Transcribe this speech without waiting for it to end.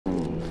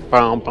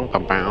Bow, bow, bow,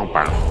 bow,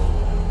 bow.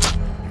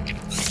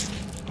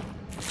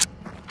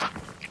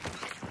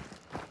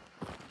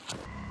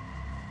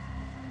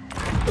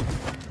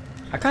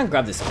 I can't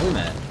grab this clue,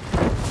 man.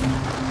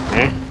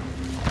 Eh?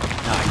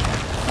 No, I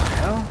can't. What the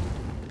hell?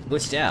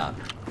 Glitched out.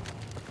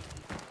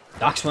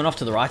 Ducks went off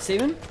to the right,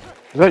 Steven?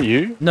 Is that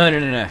you? No, no,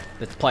 no, no.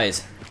 That's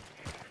players.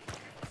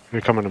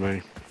 You're coming to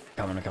me.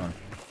 Come on, come on.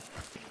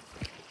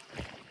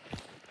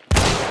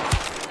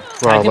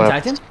 Where I Tagged him, left.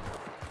 tagged him.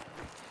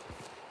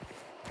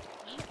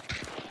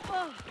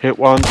 Hit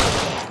one.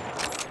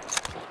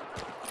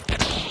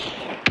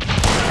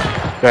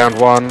 Downed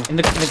one. In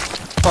the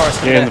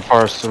forest. Yeah, in the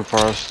forest,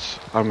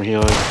 I'm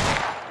healing.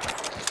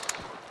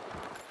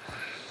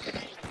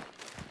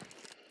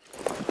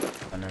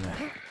 Oh, no, no.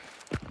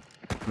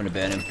 I'm gonna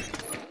burn him.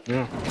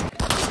 Yeah.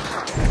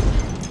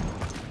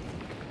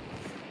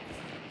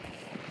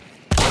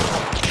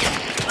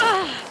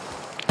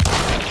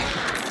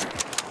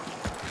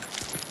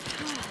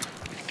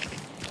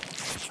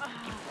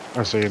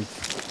 I see him.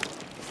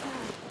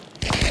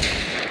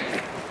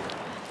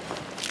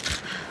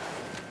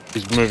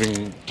 He's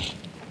moving.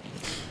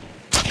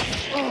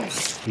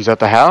 He's at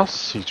the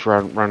house. He's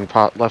run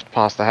left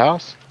past the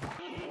house.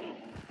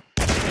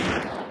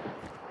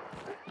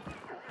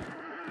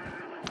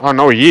 Oh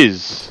no, he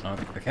is. Oh,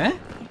 okay.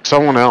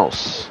 Someone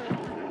else.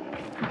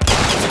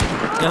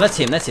 No, that's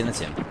him. That's him. That's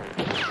him.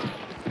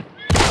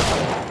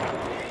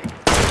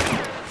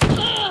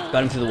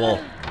 Got him through the wall.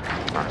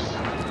 Nice.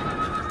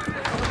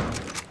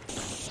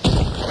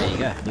 There you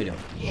go. Loot him.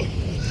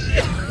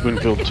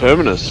 Winfield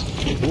Terminus.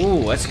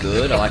 Ooh, that's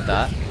good. I like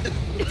that.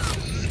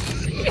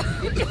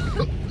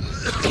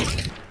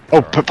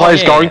 Oh,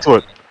 players yeah, going yeah. to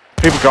it.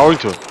 People going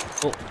to it.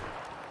 Oh.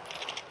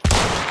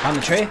 Behind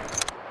the tree.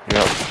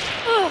 Yep.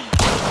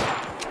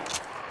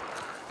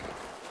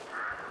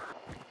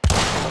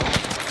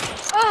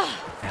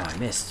 Man, I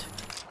missed.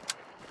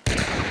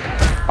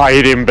 I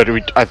hit him, but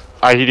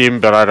I hit him,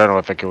 but I don't know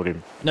if I killed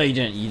him. No, you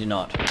didn't. You did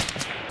not.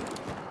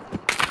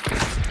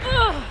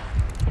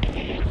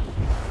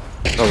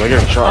 Oh, they're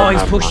getting shot. Oh,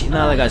 he's pushing.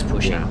 No, that guy's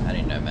pushing. Yeah. I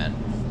didn't know, man.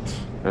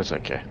 That's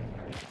okay.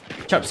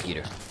 Chop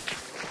Skeeter.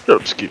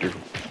 Shut up, Skeeter.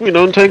 We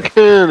don't take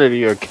Canada,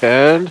 you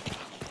can.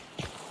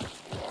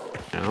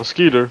 Now,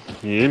 Skeeter,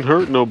 you ain't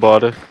hurt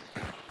nobody.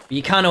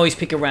 You can't always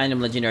pick a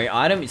random legendary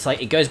item. It's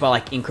like it goes by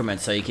like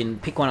increments, so you can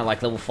pick one at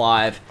like level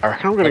 5. I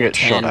reckon I'm gonna level get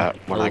shot 10, at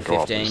when I level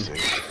go up 15.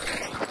 this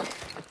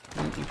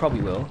thing. You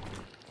probably will,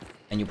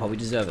 and you probably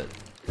deserve it.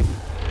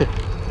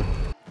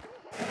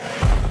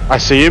 I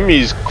see him.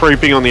 He's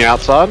creeping on the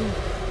outside.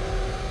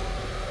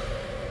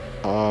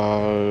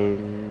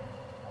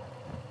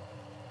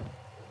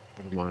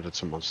 Never mind.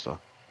 It's a monster.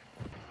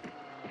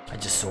 I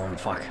just saw him.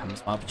 Fuck, I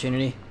missed my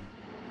opportunity.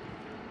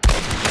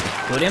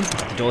 Killed him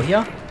at the door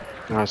here.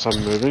 Nice.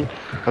 I'm moving.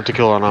 Have to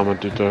kill an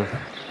armored dude though.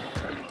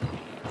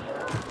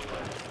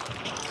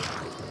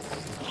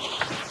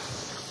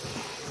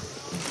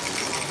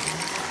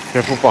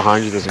 Careful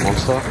behind you. There's a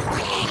monster.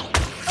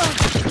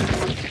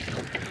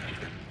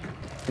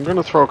 I'm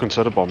gonna throw a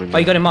concerta bomb in Oh, there.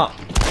 you got him up.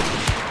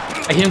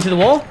 I hit him through the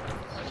wall.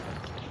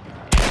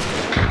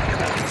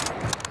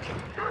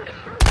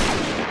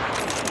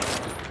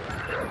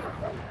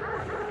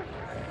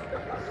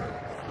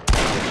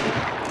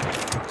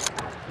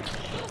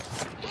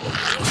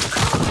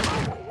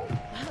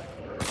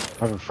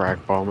 I have a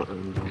frag bomb.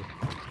 And,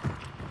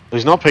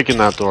 he's not picking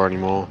that door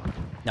anymore.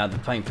 No, they're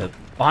playing for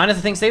behind us.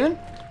 I think, Steven.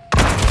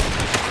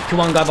 Kill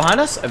one guy behind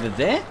us over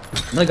there.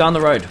 Another guy on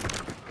the road.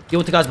 Deal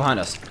with the guys behind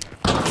us.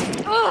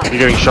 You're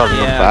getting shot in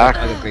the back.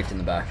 I got griefed in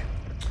the back.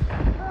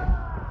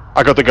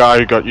 I got the guy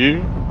who got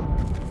you.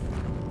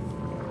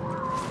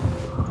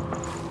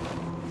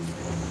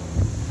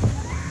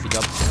 Good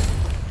job.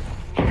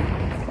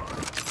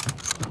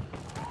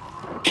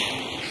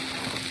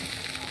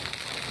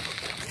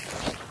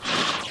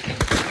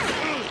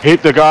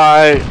 Hit the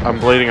guy. I'm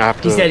bleeding. I have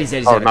to. He's dead. He's dead.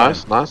 He's Oh, dead.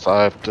 nice, nice.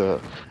 I have to.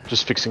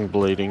 Just fixing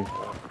bleeding.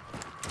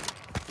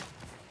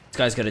 This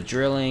guy's got a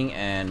drilling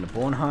and a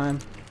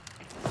Bornheim.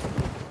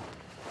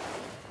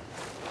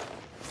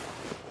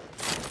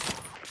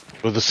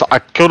 With the I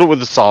killed it with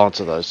the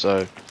silencer though.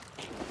 So,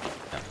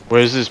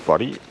 where's this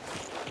body?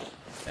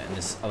 And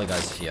this other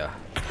guy's here.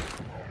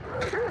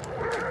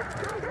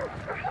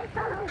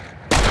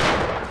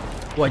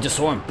 Oh, I just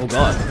saw him. Oh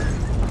god.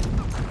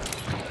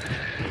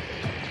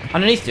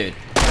 Underneath, dude.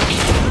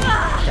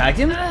 Tagged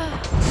him.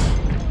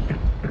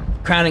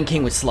 Crown and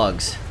King with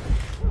slugs.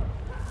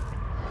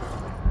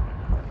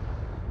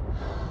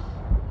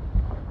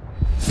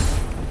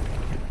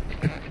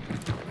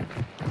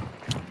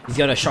 He's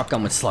got a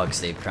shotgun with slugs,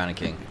 Steve. Crown and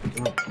King.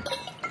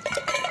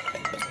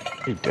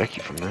 He deck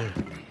you from there.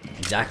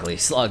 Exactly.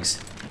 Slugs.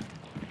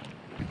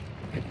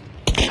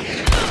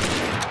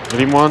 Hit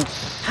him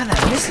once. How did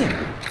I miss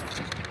him?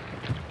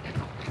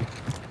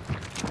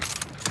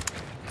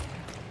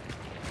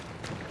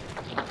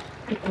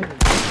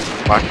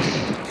 Wax.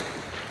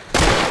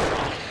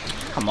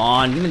 Come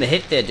on, give me the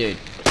hit there, dude.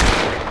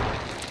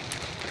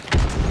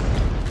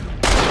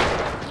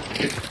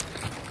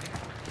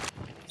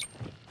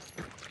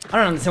 I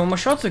don't understand where my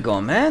shots are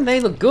gone, man. They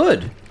look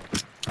good.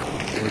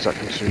 Where's that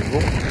consumable?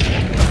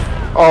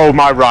 Oh,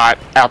 my right.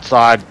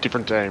 Outside.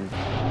 Different team.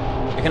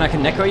 Reckon I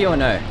can necro you or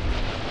no?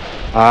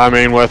 I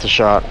mean, worth a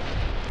shot.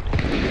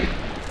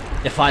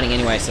 They're fighting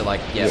anyway, so like,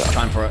 yeah,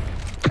 trying for it.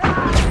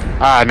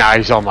 Ah, no,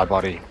 he's on my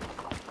body.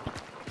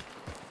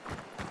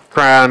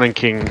 Crown and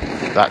king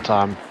that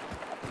time.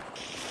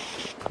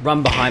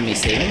 Run behind me,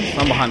 Steven.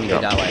 Run behind me, go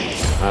that way.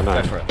 I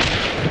know. Go for it.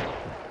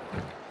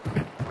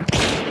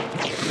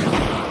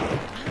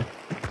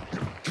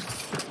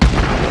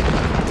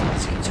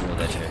 Let's get two more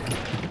there too.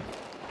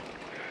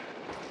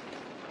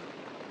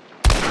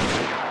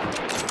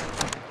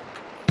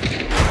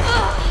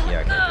 Yeah,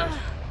 okay, good.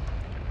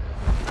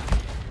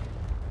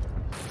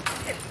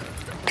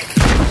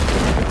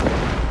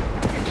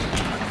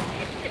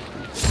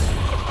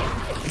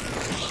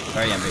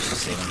 Very ambitious,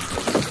 Steven.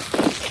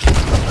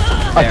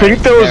 I think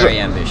there was very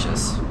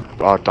ambitious.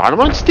 Oh,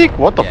 dynamite stick?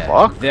 What the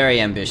fuck?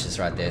 Very ambitious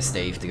right there,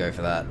 Steve, to go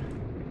for that.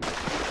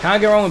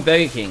 Can't go wrong with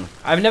Burger King.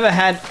 I've never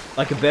had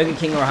like a Burger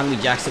King or a Hungry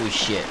Jack's that was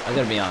shit. I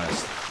gotta be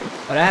honest.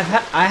 But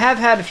I have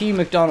had a few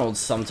McDonald's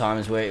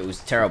sometimes where it was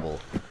terrible,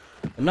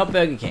 but not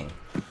Burger King.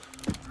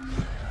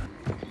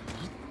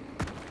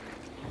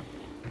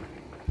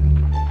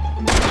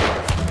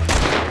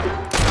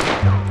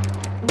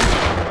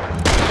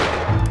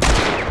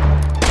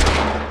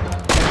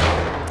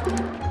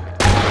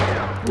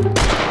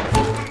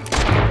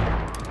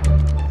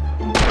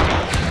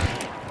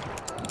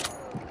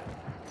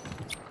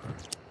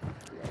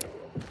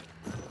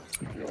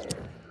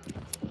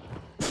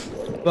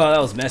 Well,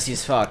 that was messy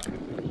as fuck.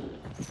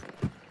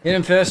 Hit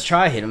him first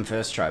try,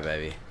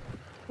 baby.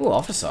 Ooh,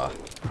 officer.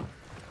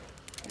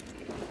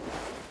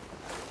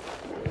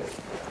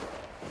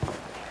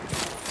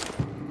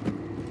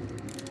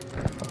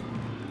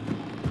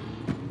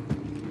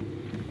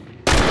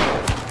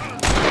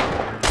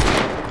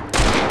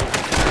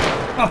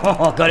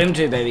 Oh, got him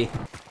too, baby.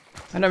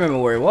 I don't remember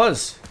where he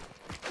was.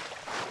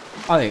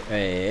 I think,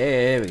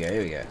 here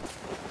we go.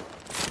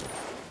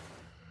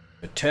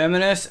 The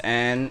terminus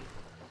and...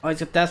 Oh, he's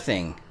got that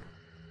thing.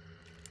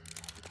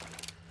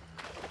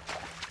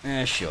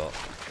 Sure.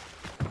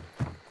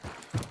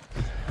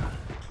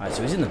 Alright,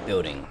 so he's in the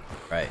building.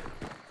 Right.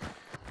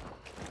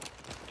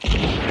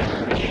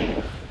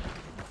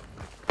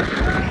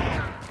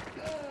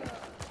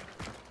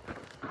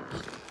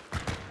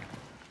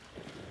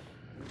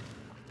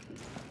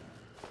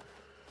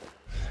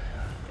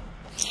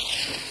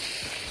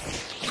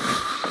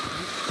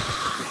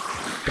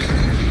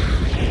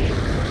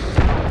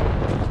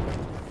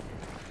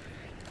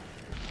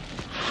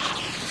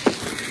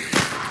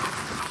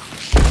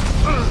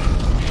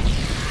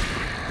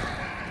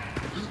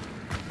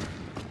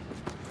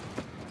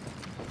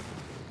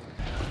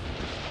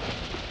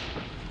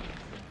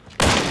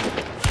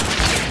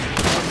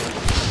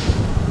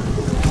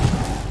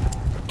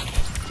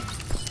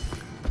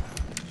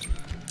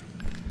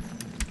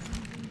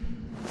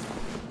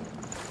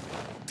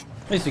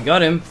 At least we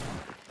got him.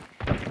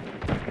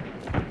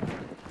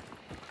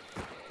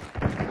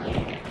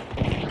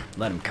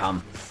 Let him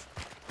come.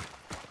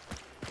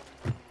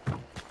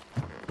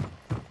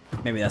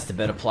 Maybe that's the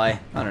better play.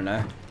 I don't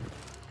know.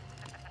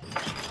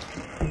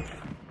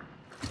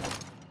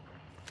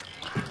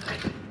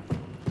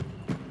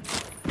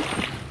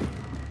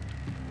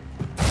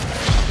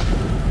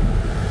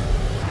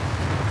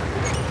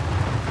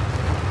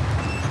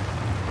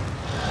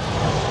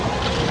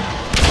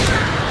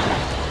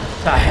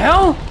 The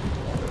hell?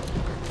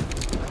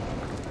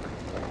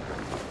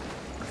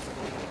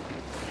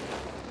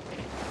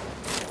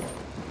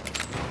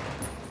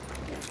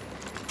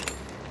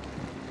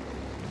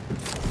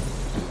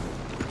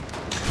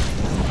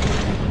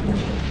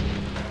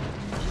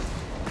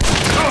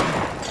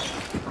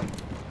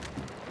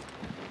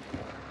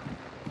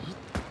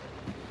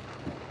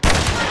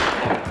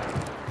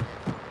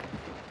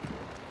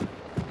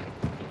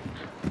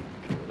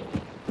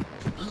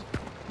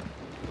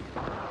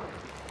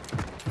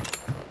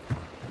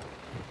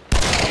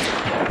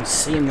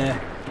 See him there.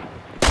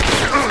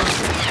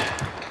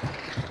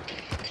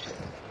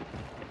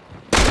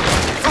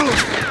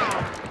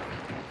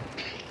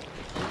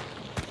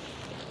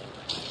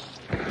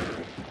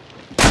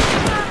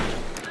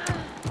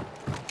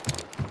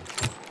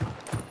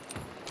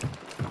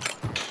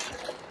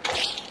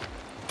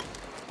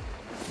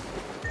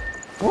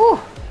 Woo!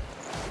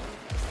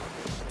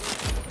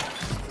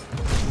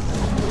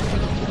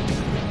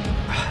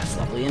 That's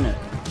lovely, isn't it?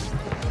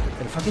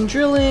 Bit of fucking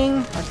drilling.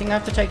 I think I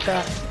have to take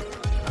that.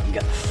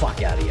 Get the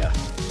fuck out of here.